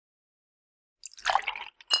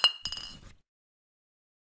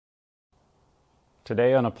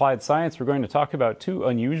Today on Applied Science, we're going to talk about two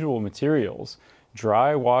unusual materials,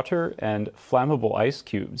 dry water and flammable ice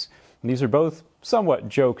cubes. And these are both somewhat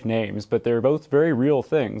joke names, but they're both very real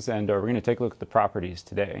things, and we're going to take a look at the properties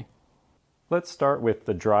today. Let's start with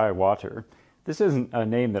the dry water. This isn't a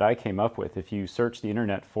name that I came up with. If you search the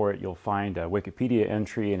internet for it, you'll find a Wikipedia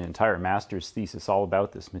entry and an entire master's thesis all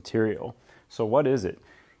about this material. So what is it?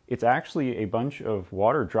 It's actually a bunch of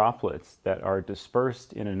water droplets that are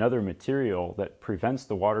dispersed in another material that prevents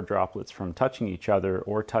the water droplets from touching each other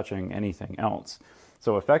or touching anything else.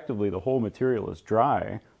 So effectively, the whole material is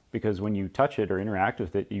dry because when you touch it or interact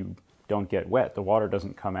with it, you don't get wet. The water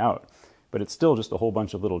doesn't come out, but it's still just a whole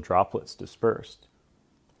bunch of little droplets dispersed.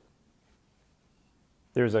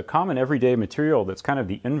 There's a common everyday material that's kind of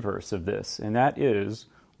the inverse of this, and that is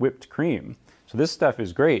whipped cream. So this stuff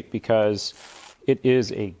is great because it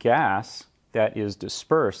is a gas that is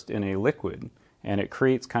dispersed in a liquid, and it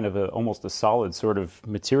creates kind of almost a solid sort of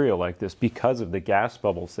material like this because of the gas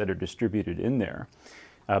bubbles that are distributed in there.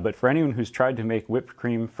 But for anyone who's tried to make whipped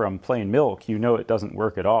cream from plain milk, you know it doesn't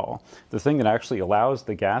work at all. The thing that actually allows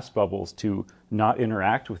the gas bubbles to not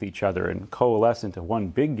interact with each other and coalesce into one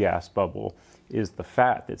big gas bubble is the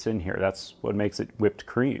fat that's in here. That's what makes it whipped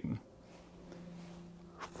cream.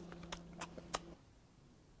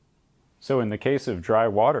 So in the case of dry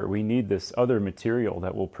water, we need this other material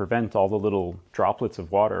that will prevent all the little droplets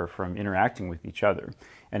of water from interacting with each other.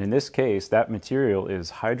 And in this case, that material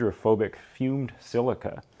is hydrophobic fumed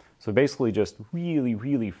silica. So basically just really,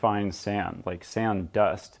 really fine sand, like sand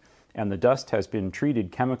dust. And the dust has been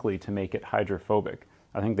treated chemically to make it hydrophobic.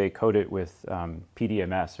 I think they coat it with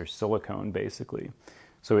PDMS or silicone, basically.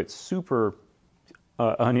 So it's super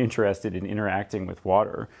uninterested in interacting with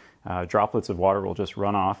water. Droplets of water will just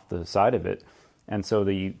run off the side of it. And so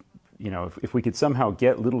if we could somehow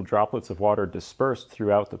get little droplets of water dispersed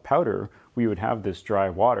throughout the powder, we would have this dry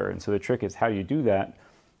water. And so the trick is, how do you do that?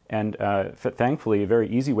 And thankfully, a very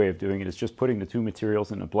easy way of doing it is just putting the two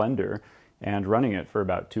materials in a blender and running it for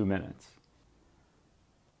about 2 minutes.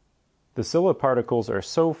 The silica particles are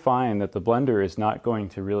so fine that the blender is not going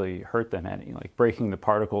to really hurt them any. Like breaking the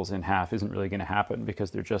particles in half isn't really going to happen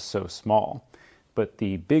because they're just so small. But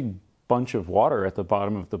the big bunch of water at the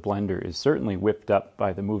bottom of the blender is certainly whipped up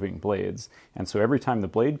by the moving blades. And so every time the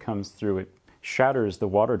blade comes through, it shatters the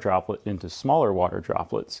water droplet into smaller water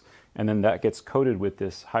droplets. And then that gets coated with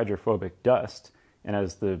this hydrophobic dust. And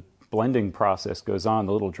as the blending process goes on,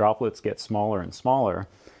 the little droplets get smaller and smaller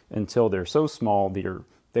until they're so small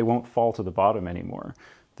they won't fall to the bottom anymore.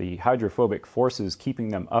 The hydrophobic forces keeping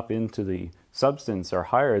them up into the substance are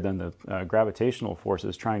higher than the gravitational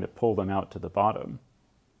forces trying to pull them out to the bottom.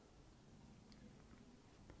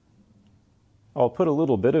 I'll put a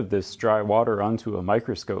little bit of this dry water onto a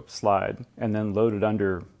microscope slide and then load it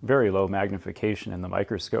under very low magnification in the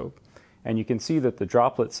microscope. And you can see that the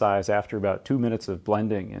droplet size after about 2 minutes of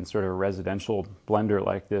blending in sort of a residential blender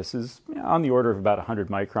like this is on the order of about 100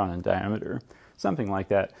 micron in diameter, something like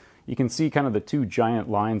that. You can see kind of the two giant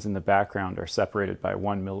lines in the background are separated by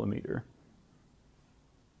 1 millimeter.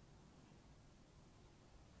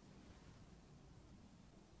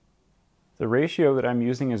 The ratio that I'm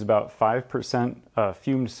using is about 5%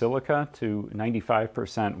 fumed silica to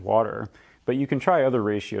 95% water, but you can try other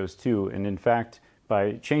ratios too, and in fact,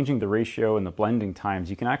 by changing the ratio and the blending times,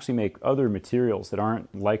 you can actually make other materials that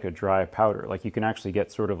aren't like a dry powder. Like you can actually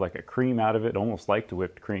get sort of like a cream out of it, almost like the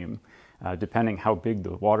whipped cream, depending how big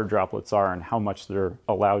the water droplets are and how much they're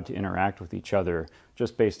allowed to interact with each other,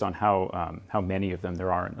 just based on how many of them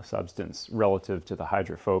there are in the substance relative to the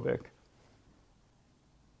hydrophobic.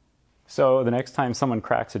 So the next time someone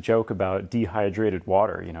cracks a joke about dehydrated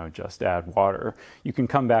water, just add water, you can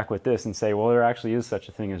come back with this and say, well, there actually is such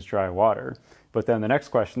a thing as dry water. But then the next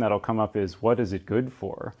question that'll come up is, what is it good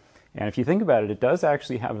for? And if you think about it, it does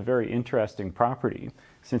actually have a very interesting property.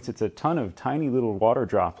 Since it's a ton of tiny little water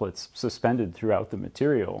droplets suspended throughout the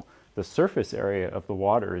material, the surface area of the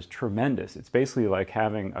water is tremendous. It's basically like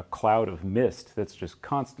having a cloud of mist that's just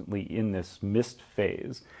constantly in this mist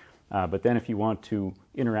phase. But then if you want to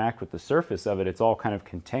interact with the surface of it, it's all kind of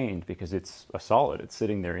contained because it's a solid. It's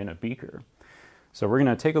sitting there in a beaker. So we're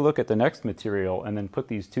going to take a look at the next material and then put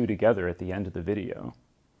these two together at the end of the video.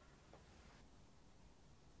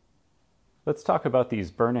 Let's talk about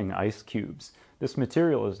these burning ice cubes. This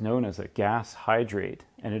material is known as a gas hydrate,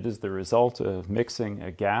 and it is the result of mixing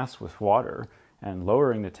a gas with water and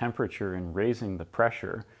lowering the temperature and raising the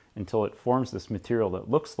pressure until it forms this material that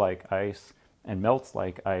looks like ice and melts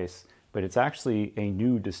like ice, but it's actually a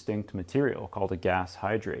new distinct material called a gas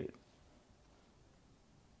hydrate.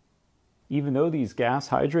 Even though these gas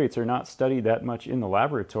hydrates are not studied that much in the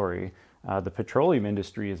laboratory, The petroleum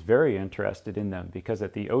industry is very interested in them because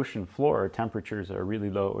at the ocean floor, temperatures are really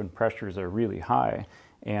low and pressures are really high,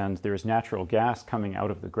 and there's natural gas coming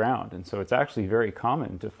out of the ground. And so it's actually very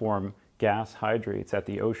common to form gas hydrates at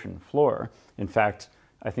the ocean floor. In fact,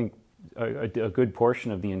 I think a good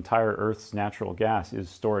portion of the entire Earth's natural gas is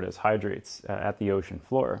stored as hydrates at the ocean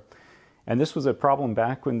floor. And this was a problem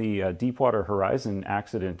back when the Deepwater Horizon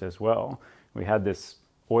accident as well. We had this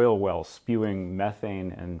oil well spewing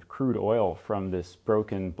methane and crude oil from this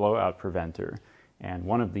broken blowout preventer. And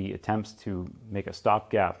one of the attempts to make a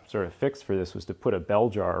stopgap sort of fix for this was to put a bell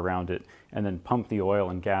jar around it and then pump the oil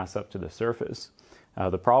and gas up to the surface.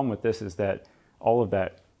 The problem with this is that all of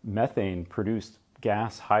that methane produced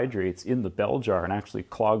gas hydrates in the bell jar and actually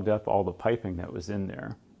clogged up all the piping that was in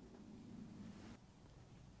there.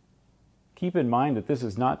 Keep in mind that this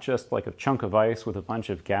is not just like a chunk of ice with a bunch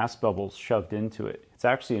of gas bubbles shoved into it. It's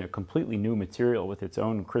actually a completely new material with its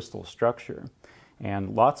own crystal structure.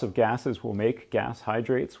 And lots of gases will make gas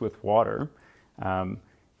hydrates with water.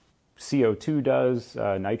 CO2 does,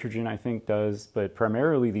 nitrogen I think does, but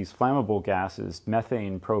primarily these flammable gases,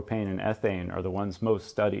 methane, propane, and ethane, are the ones most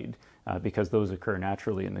studied because those occur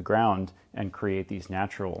naturally in the ground and create these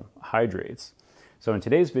natural hydrates. So in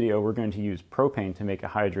today's video, we're going to use propane to make a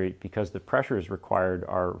hydrate because the pressures required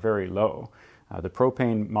are very low. The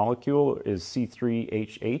propane molecule is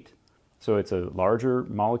C3H8, so it's a larger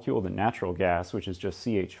molecule than natural gas, which is just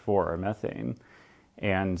CH4 or methane.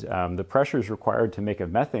 And the pressures required to make a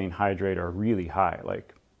methane hydrate are really high,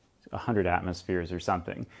 like 100 atmospheres or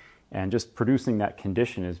something. And just producing that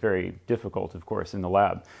condition is very difficult, of course, in the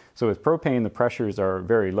lab. So with propane, the pressures are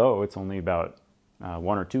very low. It's only about 1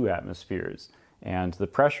 or 2 atmospheres. And the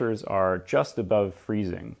pressures are just above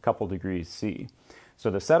freezing, a couple degrees C. So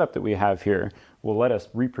the setup that we have here will let us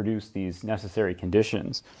reproduce these necessary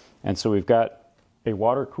conditions. And so we've got a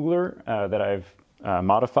water cooler that I've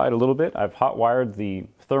modified a little bit. I've hot wired the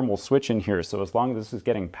thermal switch in here, so as long as this is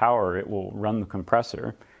getting power, it will run the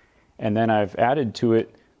compressor. And then I've added to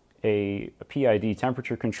it a PID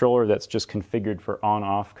temperature controller that's just configured for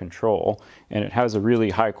on-off control. And it has a really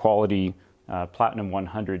high quality Platinum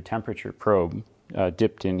 100 temperature probe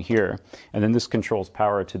dipped in here. And then this controls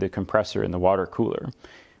power to the compressor in the water cooler.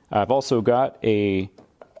 I've also got a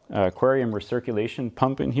aquarium recirculation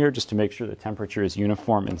pump in here just to make sure the temperature is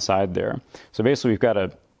uniform inside there. So basically we've got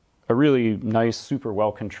a really nice, super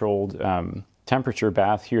well-controlled temperature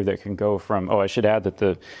bath here that can go from, oh, I should add that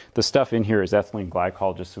the stuff in here is ethylene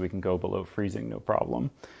glycol just so we can go below freezing, no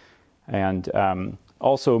problem. And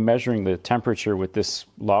also measuring the temperature with this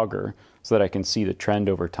logger so that I can see the trend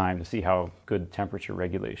over time to see how good temperature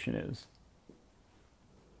regulation is.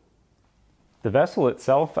 The vessel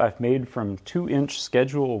itself I've made from 2-inch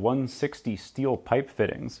Schedule 160 steel pipe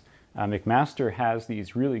fittings. McMaster has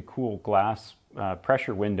these really cool glass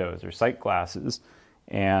pressure windows or sight glasses,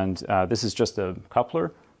 and this is just a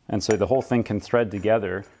coupler, and so the whole thing can thread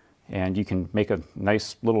together and you can make a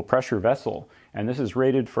nice little pressure vessel. And this is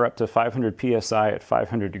rated for up to 500 psi at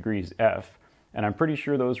 500 degrees F, and I'm pretty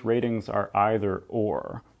sure those ratings are either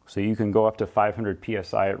or. So you can go up to 500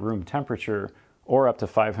 psi at room temperature or up to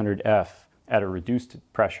 500 F at a reduced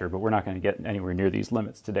pressure, but we're not going to get anywhere near these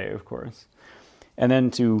limits today, of course. And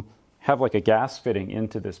then to have like a gas fitting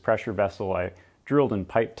into this pressure vessel, I drilled and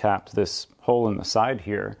pipe tapped this hole in the side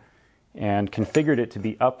here and configured it to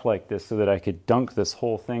be up like this so that I could dunk this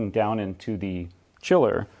whole thing down into the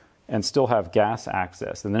chiller and still have gas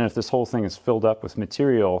access. And then if this whole thing is filled up with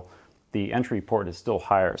material, the entry port is still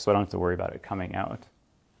higher, so I don't have to worry about it coming out.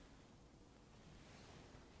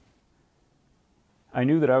 I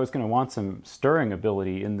knew that I was going to want some stirring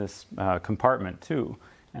ability in this compartment too.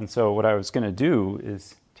 And so what I was going to do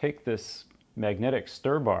is take this magnetic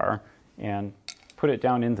stir bar and put it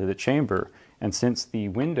down into the chamber. And since the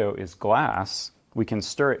window is glass, we can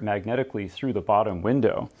stir it magnetically through the bottom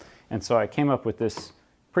window. And so I came up with this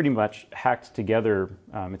pretty much hacked together.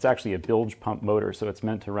 It's actually a bilge pump motor, so it's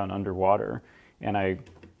meant to run underwater. And I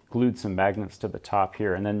glued some magnets to the top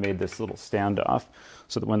here and then made this little standoff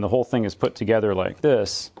so that when the whole thing is put together like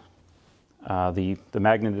this, the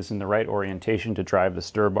magnet is in the right orientation to drive the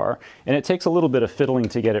stir bar. And it takes a little bit of fiddling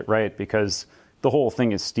to get it right because the whole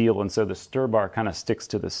thing is steel, and so the stir bar kind of sticks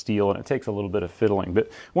to the steel, and it takes a little bit of fiddling. But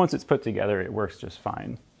once it's put together, it works just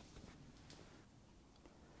fine.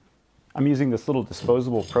 I'm using this little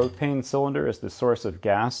disposable propane cylinder as the source of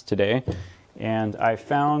gas today, and I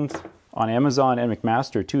found on Amazon and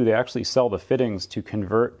McMaster too, they actually sell the fittings to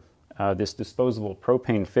convert this disposable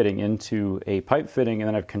propane fitting into a pipe fitting, and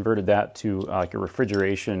then I've converted that to like a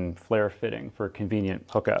refrigeration flare fitting for a convenient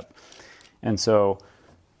hookup. And so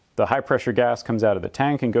The high pressure gas comes out of the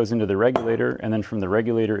tank and goes into the regulator, and then from the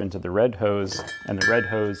regulator into the red hose, and the red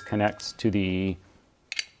hose connects to the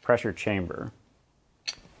pressure chamber.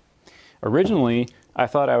 Originally, I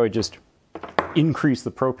thought I would just increase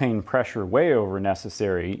the propane pressure way over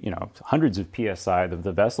necessary, hundreds of psi,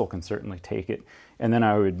 the vessel can certainly take it, and then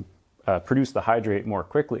I would produce the hydrate more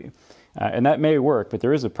quickly. And that may work, but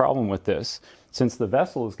there is a problem with this. Since the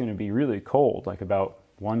vessel is going to be really cold, like about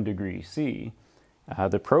 1 degree C,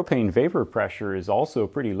 the propane vapor pressure is also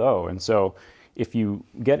pretty low. And so if you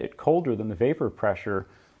get it colder than the vapor pressure,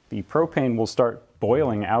 the propane will start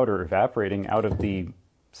boiling out or evaporating out of the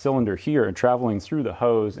cylinder here and traveling through the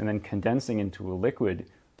hose and then condensing into a liquid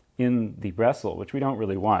in the vessel, which we don't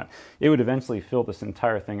really want. It would eventually fill this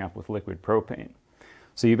entire thing up with liquid propane.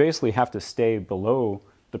 So you basically have to stay below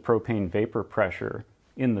the propane vapor pressure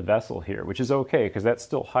in the vessel here, which is okay because that's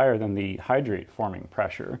still higher than the hydrate forming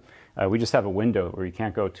pressure. We just have a window where you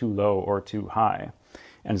can't go too low or too high.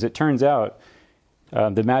 And as it turns out,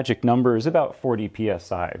 the magic number is about 40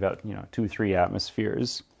 psi, about 2-3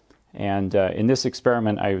 atmospheres. And in this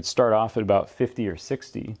experiment, I would start off at about 50 or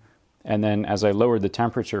 60, and then as I lowered the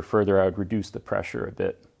temperature further, I would reduce the pressure a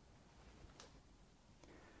bit.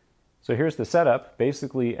 So here's the setup.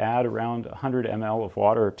 Basically add around 100 ml of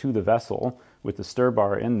water to the vessel with the stir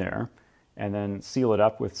bar in there, and then seal it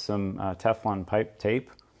up with some Teflon pipe tape,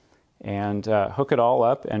 and hook it all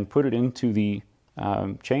up and put it into the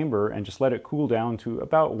chamber and just let it cool down to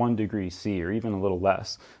about 1 degree C, or even a little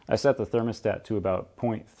less. I set the thermostat to about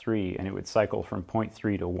 0.3, and it would cycle from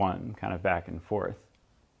 0.3 to 1, kind of back and forth.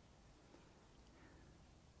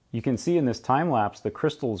 You can see in this time lapse the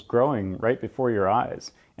crystals growing right before your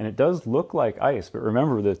eyes, and it does look like ice, but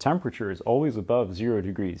remember the temperature is always above 0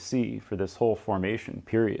 degrees C for this whole formation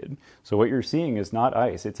period. So what you're seeing is not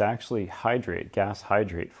ice, it's actually hydrate, gas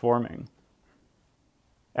hydrate forming.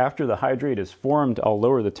 After the hydrate is formed, I'll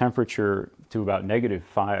lower the temperature to about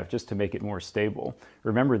 -5 just to make it more stable.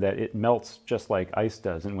 Remember that it melts just like ice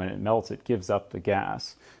does, and when it melts, it gives up the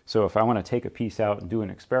gas. So if I want to take a piece out and do an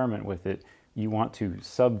experiment with it, you want to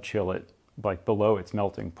sub-chill it like below its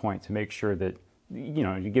melting point to make sure that,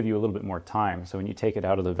 you give you a little bit more time. So when you take it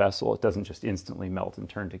out of the vessel, it doesn't just instantly melt and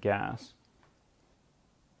turn to gas.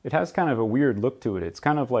 It has kind of a weird look to it. It's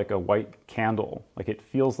kind of like a white candle. Like it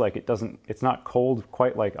feels like it's not cold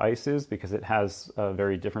quite like ice is because it has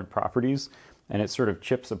very different properties, and it sort of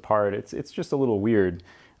chips apart. It's just a little weird.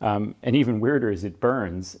 And even weirder is it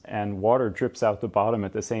burns, and water drips out the bottom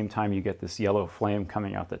at the same time you get this yellow flame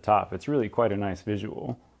coming out the top. It's really quite a nice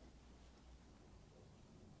visual.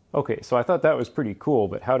 Okay, so I thought that was pretty cool,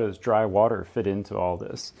 but how does dry water fit into all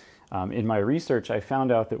this? In my research, I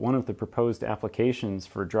found out that one of the proposed applications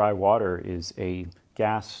for dry water is a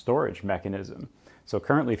gas storage mechanism. So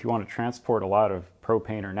currently, if you want to transport a lot of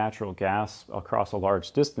propane or natural gas across a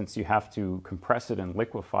large distance, you have to compress it and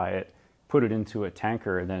liquefy it, put it into a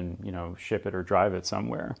tanker, and then ship it or drive it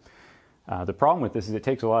somewhere. The problem with this is it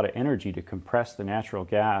takes a lot of energy to compress the natural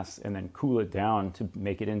gas and then cool it down to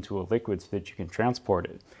make it into a liquid so that you can transport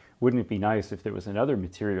it. Wouldn't it be nice if there was another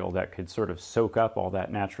material that could sort of soak up all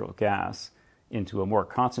that natural gas into a more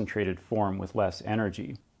concentrated form with less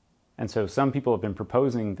energy? And so some people have been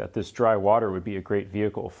proposing that this dry water would be a great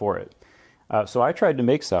vehicle for it. So I tried to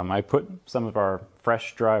make some. I put some of our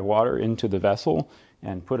fresh dry water into the vessel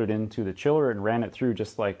and put it into the chiller and ran it through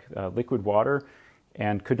just like liquid water,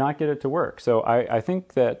 and could not get it to work. So I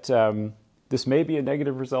think that this may be a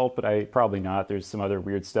negative result, but probably not. There's some other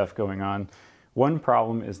weird stuff going on. One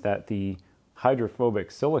problem is that the hydrophobic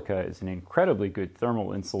silica is an incredibly good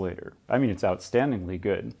thermal insulator. I mean, it's outstandingly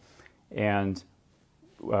good. And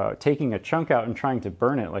taking a chunk out and trying to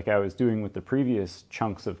burn it like I was doing with the previous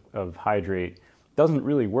chunks of hydrate doesn't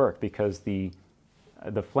really work, because the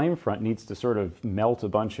flame front needs to sort of melt a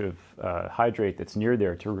bunch of hydrate that's near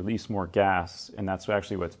there to release more gas, and that's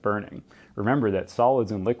actually what's burning. Remember that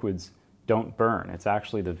solids and liquids don't burn. It's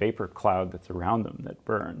actually the vapor cloud that's around them that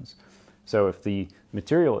burns. So if the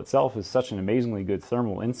material itself is such an amazingly good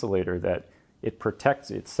thermal insulator that it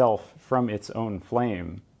protects itself from its own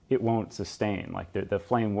flame, it won't sustain. Like the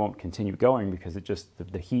flame won't continue going because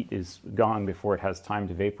the heat is gone before it has time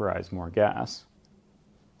to vaporize more gas.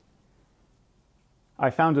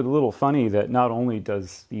 I found it a little funny that not only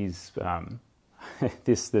does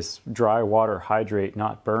this dry water hydrate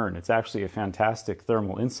not burn, it's actually a fantastic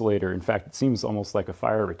thermal insulator. In fact, it seems almost like a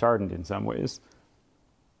fire retardant in some ways.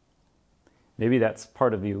 Maybe that's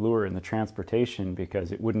part of the allure in the transportation,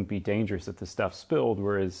 because it wouldn't be dangerous if the stuff spilled,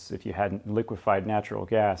 whereas if you had liquefied natural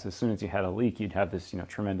gas, as soon as you had a leak, you'd have this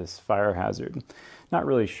tremendous fire hazard. Not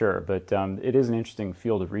really sure, but it is an interesting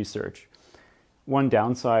field of research. One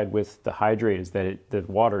downside with the hydrate is that the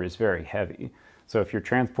water is very heavy. So if you're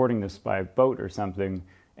transporting this by boat or something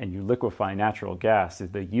and you liquefy natural gas,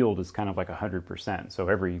 the yield is kind of like 100%. So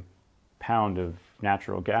every pound of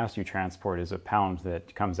natural gas you transport is a pound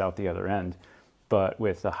that comes out the other end. But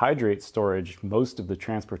with the hydrate storage, most of the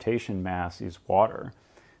transportation mass is water.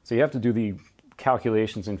 So you have to do the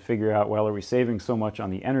calculations and figure out, well, are we saving so much on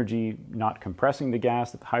the energy, not compressing the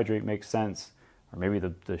gas, that the hydrate makes sense? Or maybe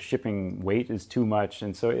the shipping weight is too much.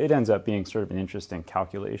 And so it ends up being sort of an interesting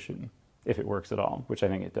calculation, if it works at all, which I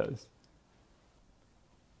think it does.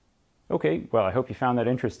 Okay, well, I hope you found that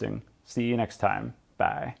interesting. See you next time.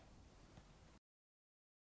 Bye.